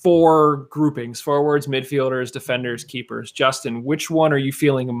those four groupings, forwards, midfielders, defenders, keepers, Justin, which one are you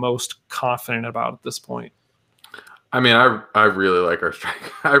feeling most confident about at this point? I mean, I really like our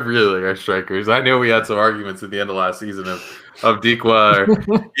striker. I really like our strikers. I know we had some arguments at the end of last season of Dikwa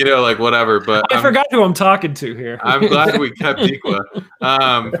or like whatever, but I forgot who I'm talking to here. I'm glad we kept Dikwa.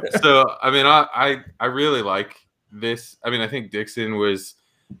 So I mean, I really like this. I mean, I think Dixon was,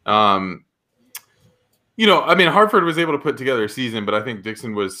 I mean, Hartford was able to put together a season, but I think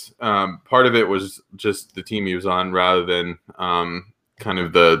Dixon was part of it was just the team he was on rather than kind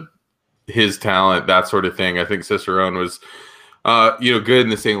of his talent, that sort of thing. I think Cicerone was, good in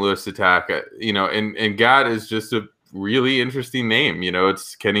the St. Louis attack. And Gat is just a really interesting name.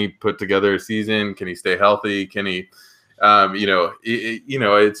 It's, can he put together a season? Can he stay healthy? Can he,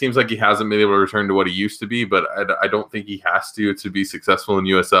 it seems like he hasn't been able to return to what he used to be, but I don't think he has to be successful in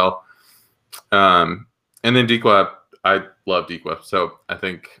USL. And then Dikwa, I love Dikwa, so I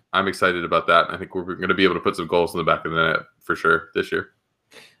think I'm excited about that. I think we're going to be able to put some goals in the back of the net for sure this year.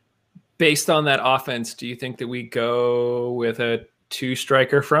 Based on that offense, do you think that we go with a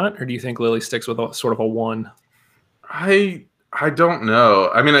 2-striker front, or do you think Lily sticks with sort of a 1? I don't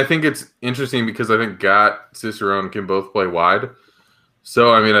know. I mean, I think it's interesting because I think Gat, Cicerone can both play wide.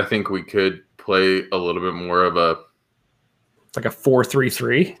 So, I mean, I think we could play a little bit more of a like a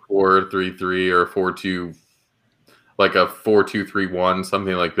 4-3-3, 4-3-3 or 4-2, like a 4-2-3-1,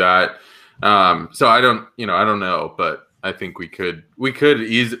 something like that. So I don't know, but I think we could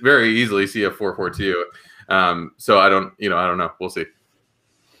very easily see a 4-4-2. So I don't know. We'll see.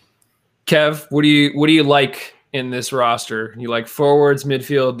 Kev, what do you like in this roster? You like forwards,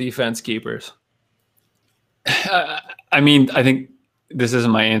 midfield, defense, keepers? I mean, I think this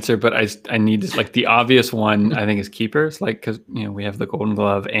isn't my answer, but I need to, like, the obvious one I think is keepers, like, because we have the Golden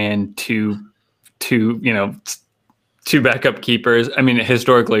Glove and two backup keepers. I mean,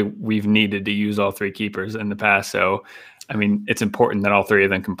 historically we've needed to use all 3 keepers in the past, so I mean, it's important that all 3 of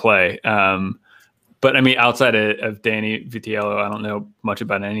them can play. But I mean, outside of Danny Vitiello, I don't know much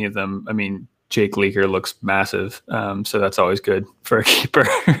about any of them. I mean, Jake Leaker looks massive, so that's always good for a keeper.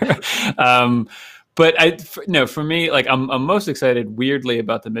 But for me, like, I'm most excited weirdly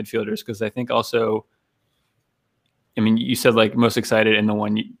about the midfielders, because I think also, I mean, you said like most excited in the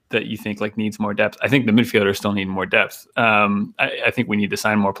one that you think like needs more depth. I think the midfielders still need more depth. I think we need to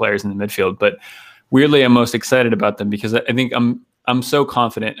sign more players in the midfield, but weirdly, I'm most excited about them because I think I'm so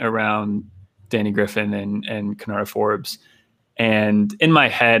confident around Danny Griffin and Kennard Forbes. And in my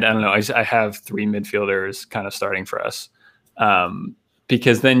head, I don't know, I have 3 midfielders kind of starting for us.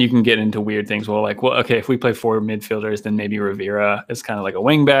 Because then you can get into weird things. Well, okay, if we play 4 midfielders, then maybe Rivera is kind of like a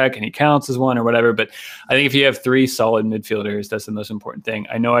wing back and he counts as one or whatever. But I think if you have 3 solid midfielders, that's the most important thing.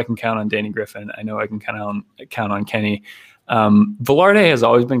 I know I can count on Danny Griffin. I know I can count on Kenny. Velarde has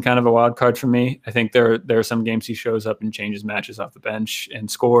always been kind of a wild card for me. I think there are some games he shows up and changes matches off the bench and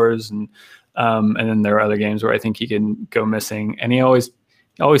scores, and then there are other games where I think he can go missing, and he always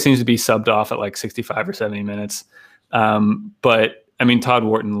seems to be subbed off at like 65 or 70 minutes. But I mean, Todd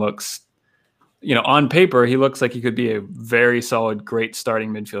Wharton looks, on paper, he looks like he could be a very solid, great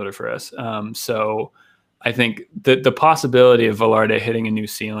starting midfielder for us. So I think the possibility of Velarde hitting a new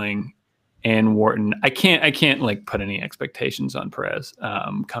ceiling and Wharton, I can't like put any expectations on Perez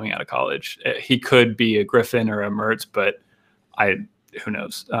coming out of college. He could be a Griffin or a Mertz, but who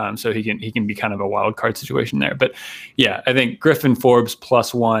knows? So he can be kind of a wild card situation there. But yeah, I think Griffin, Forbes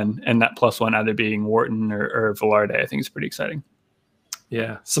 +1, and that +1 either being Wharton or Velarde, I think is pretty exciting.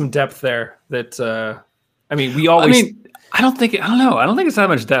 Yeah, some depth there. That I mean, I don't think it's that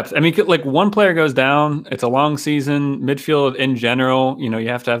much depth. I mean, like, one player goes down, it's a long season. Midfield in general, you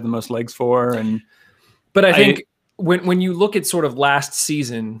have to have the most legs for. But I think when you look at sort of last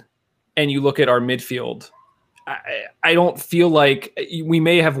season and you look at our midfield, I don't feel like we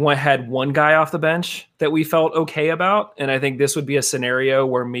may have had one guy off the bench that we felt okay about. And I think this would be a scenario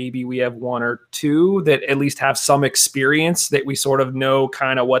where maybe we have 1 or 2 that at least have some experience, that we sort of know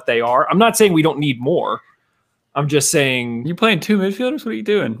kind of what they are. I'm not saying we don't need more. I'm just saying. You playing 2 midfielders? What are you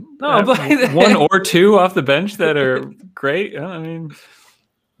doing? No, I'm playing 1 or 2 off the bench that are great. I mean,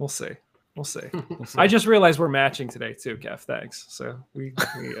 we'll see. I just realized we're matching today too, Kev. Thanks. So we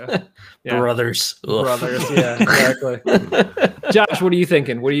brothers. Yeah, exactly. Josh, what are you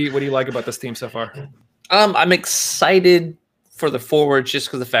thinking? What do you like about this team so far? I'm excited for the forwards just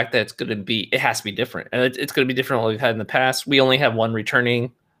because the fact that it has to be different, and it's going to be different than what we've had in the past. We only have 1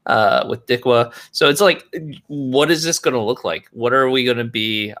 returning with Dikwa, so it's like, what is this going to look like? What are we going to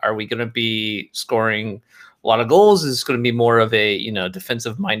be? Are we going to be scoring a lot of goals? Is going to be more of a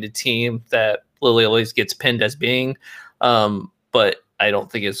defensive minded team that Lily always gets pinned as being, but I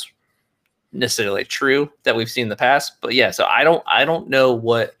don't think it's necessarily true that we've seen in the past. But yeah, so I don't know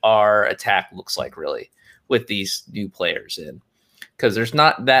what our attack looks like really with these new players in, because there's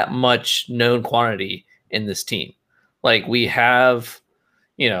not that much known quantity in this team. Like we have,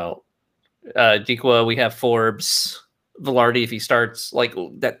 Dikwa, we have Forbes, Velarde if he starts, like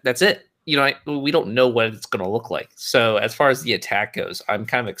that's it. We don't know what it's going to look like. So as far as the attack goes, I'm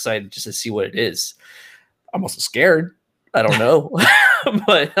kind of excited just to see what it is. I'm also scared. I don't know,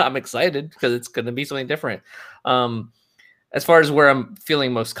 but I'm excited because it's going to be something different. As far as where I'm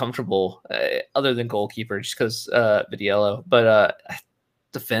feeling most comfortable, other than goalkeeper, just because Vidiello, but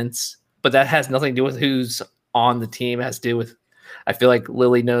defense. But that has nothing to do with who's on the team. It has to do with, I feel like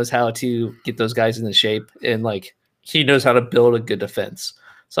Lily knows how to get those guys into shape, and like he knows how to build a good defense.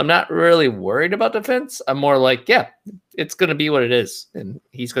 So I'm not really worried about defense. I'm more like, yeah, it's going to be what it is, and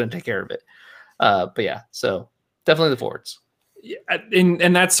he's going to take care of it. But yeah, so definitely the forwards. Yeah,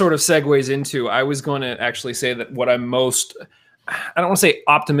 and that sort of segues into, I was going to actually say that what I'm most, I don't want to say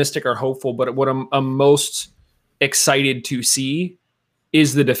optimistic or hopeful, but what I'm most excited to see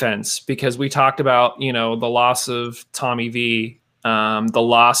is the defense, because we talked about, the loss of Tommy V, the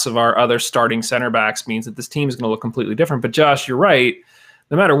loss of our other starting center backs means that this team is going to look completely different. But Josh, you're right.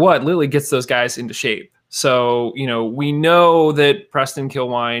 No matter what, Lily gets those guys into shape. So, we know that Preston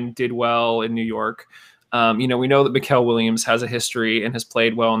Kilwine did well in New York. We know that Mikael Williams has a history and has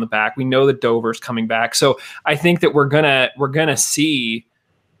played well in the back. We know that Dover's coming back. So I think that we're gonna see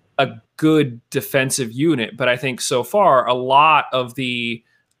a good defensive unit. But I think so far a lot of the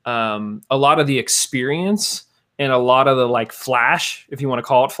experience and a lot of the like flash, if you want to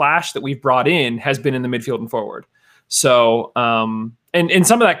call it flash, that we've brought in has been in the midfield and forward. So and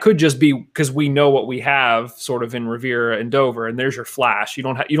some of that could just be because we know what we have sort of in Rivera and Dover, and there's your flash. You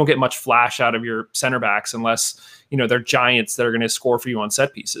don't get much flash out of your center backs unless they're giants that are going to score for you on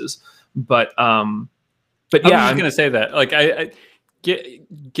set pieces. But yeah, I was just going to say that I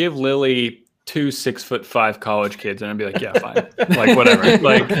give Lily 2 6'5" college kids, and I'd be like, yeah, fine, like whatever,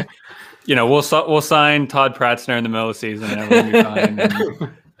 like we'll sign Todd Pratzner in the middle of the season, and everything will be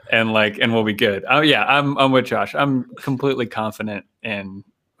fine. And we'll be good. Yeah, I'm with Josh. I'm completely confident in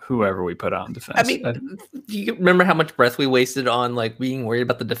whoever we put on defense. I mean, do you remember how much breath we wasted on like being worried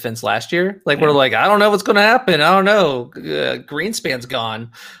about the defense last year? Like we're like, I don't know what's going to happen. I don't know. Greenspan's gone.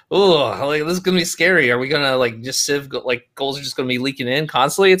 Oh, like this is going to be scary. Are we going to like just goals are just going to be leaking in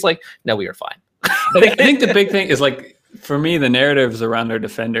constantly? It's like, no, we are fine. I think the big thing is like for me, the narratives around our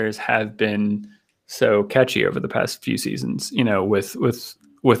defenders have been so catchy over the past few seasons.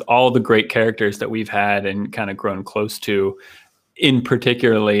 With all the great characters that we've had and kind of grown close to, in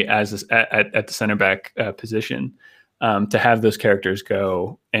particularly at the center back position, to have those characters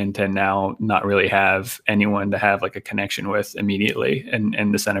go and to now not really have anyone to have like a connection with immediately,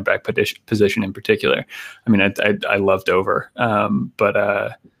 and the center back position in particular. I mean, I loved Dover,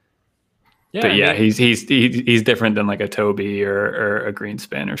 but he's different than like a Toby or a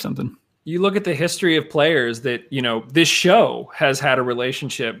Greenspan or something. You look at the history of players that, this show has had a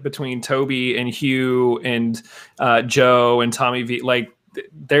relationship between Toby and Hugh and Joe and Tommy V. Like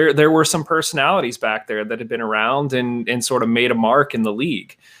there were some personalities back there that had been around and sort of made a mark in the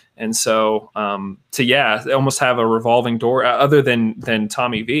league. And so almost have a revolving door other than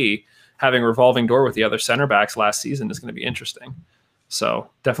Tommy V, having a revolving door with the other center backs last season is going to be interesting. So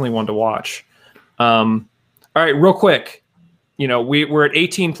definitely one to watch. All right, real quick. We're at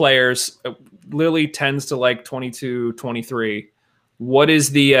 18 players. Lily tends to like 22, 23. What's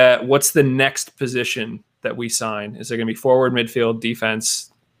the next position that we sign? Is it going to be forward, midfield,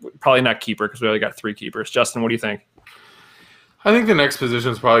 defense? Probably not keeper because we only got 3 keepers. Justin, what do you think? I think the next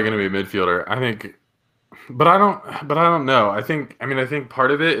position is probably going to be midfielder. But I don't know. I think part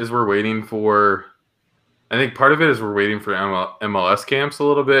of it is we're waiting for MLS camps a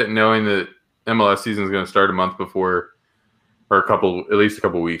little bit, knowing that MLS season is going to start a month before. Or at least a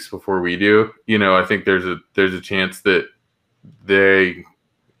couple weeks before we do. I think there's a chance that they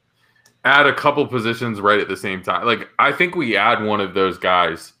add a couple positions right at the same time. Like I think we add one of those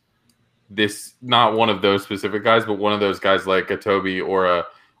guys. Not one of those specific guys, but one of those guys like a Toby or a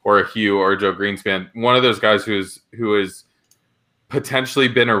Hugh or a Joe Greenspan. One of those guys who has potentially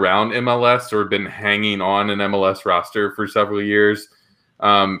been around MLS or been hanging on an MLS roster for several years.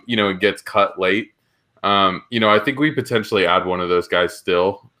 And gets cut late. I think we potentially add one of those guys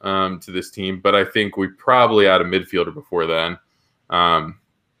still to this team, but I think we probably add a midfielder before then, and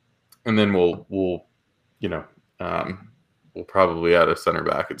then we'll probably add a center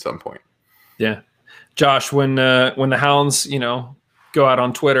back at some point. Yeah, Josh, when the Hounds go out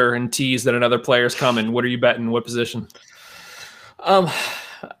on Twitter and tease that another player's coming, what are you betting? What position?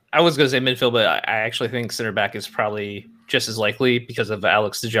 I was going to say midfield, but I actually think center back is probably just as likely because of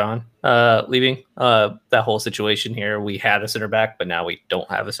Alex DeJohn leaving. That whole situation here, we had a center back, but now we don't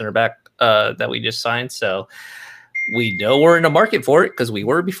have a center back that we just signed. So we know we're in a market for it because we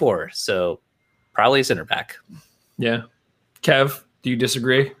were before. So probably a center back. Yeah. Kev, do you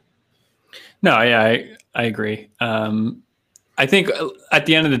disagree? No, yeah, I agree. I think at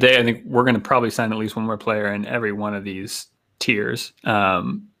the end of the day, I think we're going to probably sign at least one more player in every one of these tiers.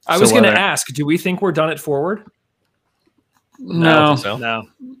 I was going to ask, do we think we're done at forward? No, so.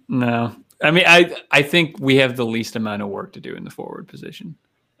 no. I mean, I think we have the least amount of work to do in the forward position.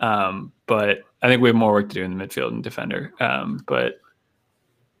 But I think we have more work to do in the midfield and defender.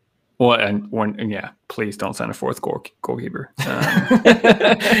 Please don't sign a fourth goalkeeper.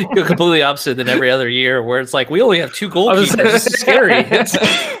 Go completely opposite than every other year, where it's like we only have 2 goalkeepers. This is scary.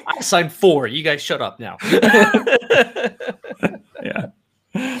 I signed 4. You guys shut up now. Yeah.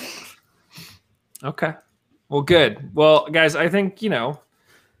 Okay. Well, good. Well, guys, I think,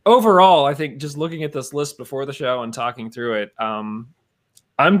 overall, I think just looking at this list before the show and talking through it,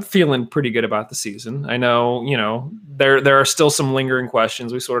 I'm feeling pretty good about the season. I know, there are still some lingering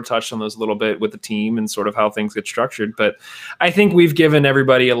questions. We sort of touched on those a little bit with the team and sort of how things get structured, but I think we've given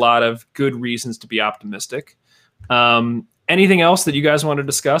everybody a lot of good reasons to be optimistic. Anything else that you guys want to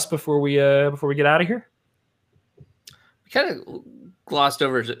discuss before we get out of here? We kind of glossed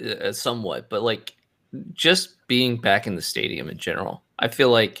over it somewhat, but like just being back in the stadium in general, I feel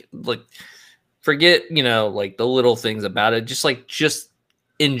like forget, like the little things about it, just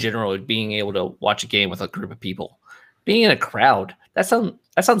in general, being able to watch a game with a group of people, being in a crowd, that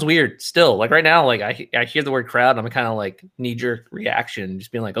sounds weird still. Like right now, like I hear the word crowd, I'm kind of like knee-jerk reaction,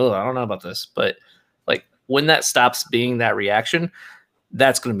 just being like, oh, I don't know about this. But like when that stops being that reaction,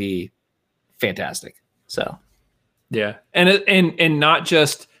 that's going to be fantastic. So yeah. And not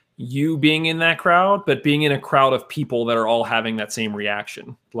just you being in that crowd, but being in a crowd of people that are all having that same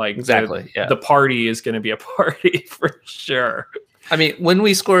reaction. Like exactly. The party is going to be a party for sure. I mean, when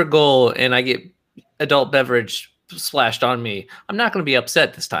we score a goal and I get adult beverage splashed on me, I'm not going to be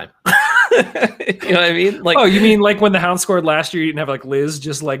upset this time. You know what I mean? Like, oh, you mean like when the Hounds scored last year, you didn't have like Liz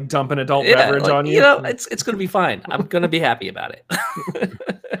just like dumping adult beverage on you? It's going to be fine. I'm going to be happy about it.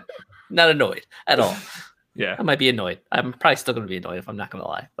 Not annoyed at all. Yeah, I might be annoyed. I'm probably still going to be annoyed if I'm not going to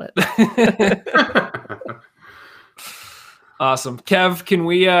lie. But awesome, Kev. Can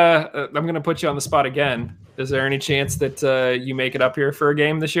we? I'm going to put you on the spot again. Is there any chance that you make it up here for a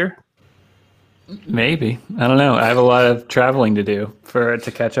game this year? Maybe. I don't know. I have a lot of traveling to do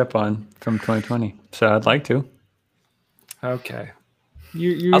to catch up on from 2020, so I'd like to. Okay.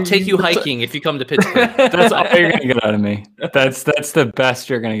 I'll take you hiking if you come to Pittsburgh. That's all you're gonna get out of me. That's the best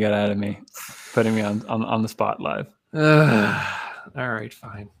you're gonna get out of me. Putting me on the spot live. All right,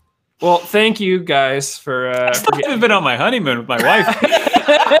 fine. Well, thank you guys for. I haven't been on my honeymoon with my wife.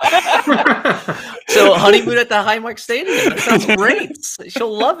 So honeymoon at the Highmark Stadium. That sounds great.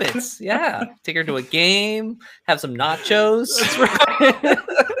 She'll love it. Yeah, take her to a game, have some nachos. That's right.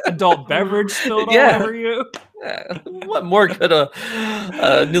 Adult beverage spilled all over you. What more could a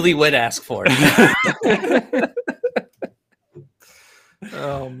newlywed ask for?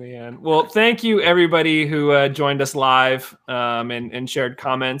 Oh man. Well, thank you everybody who joined us live and shared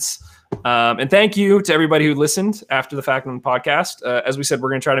comments. And thank you to everybody who listened after the fact on the podcast. As we said, we're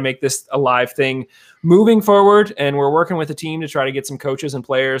going to try to make this a live thing moving forward. And we're working with the team to try to get some coaches and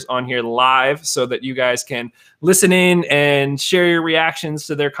players on here live so that you guys can listen in and share your reactions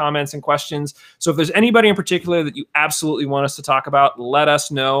to their comments and questions. So if there's anybody in particular that you absolutely want us to talk about, let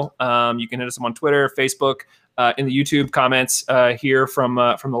us know. You can hit us up on Twitter, Facebook, in the YouTube comments here from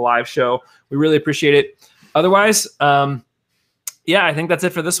the live show. We really appreciate it. Otherwise, yeah, I think that's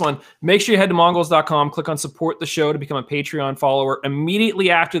it for this one. Make sure you head to mongols.com, click on support the show to become a Patreon follower. Immediately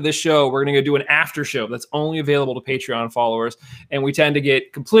after this show, we're going to go do an after show that's only available to Patreon followers. And we tend to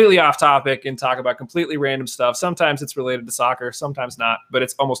get completely off topic and talk about completely random stuff. Sometimes it's related to soccer, sometimes not, but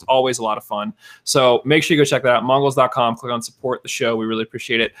it's almost always a lot of fun. So make sure you go check that out. mongols.com, click on support the show. We really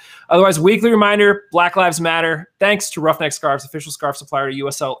appreciate it. Otherwise, weekly reminder, Black Lives Matter. Thanks to Roughneck Scarves, official scarf supplier to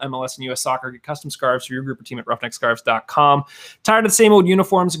USL, MLS, and US Soccer. Get custom scarves for your group or team at roughneckscarves.com. Tired of the same old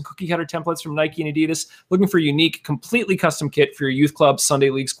uniforms and cookie cutter templates from Nike and Adidas? Looking for a unique, completely custom kit for your youth club, Sunday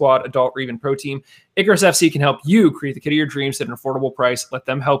league squad, adult, or even pro team? Icarus FC can help you create the kit of your dreams at an affordable price. Let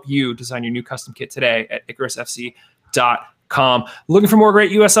them help you design your new custom kit today at IcarusFC.com. Looking for more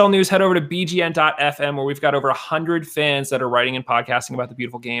great USL news? Head over to bgn.fm, where we've got over 100 fans that are writing and podcasting about the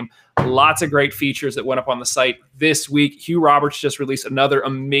beautiful game. Lots of great features that went up on the site this week. Hugh Roberts just released another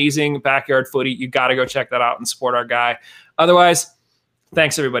amazing backyard footy. You got to go check that out and support our guy. Otherwise,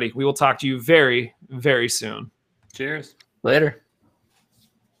 thanks, everybody. We will talk to you very, very soon. Cheers. Later.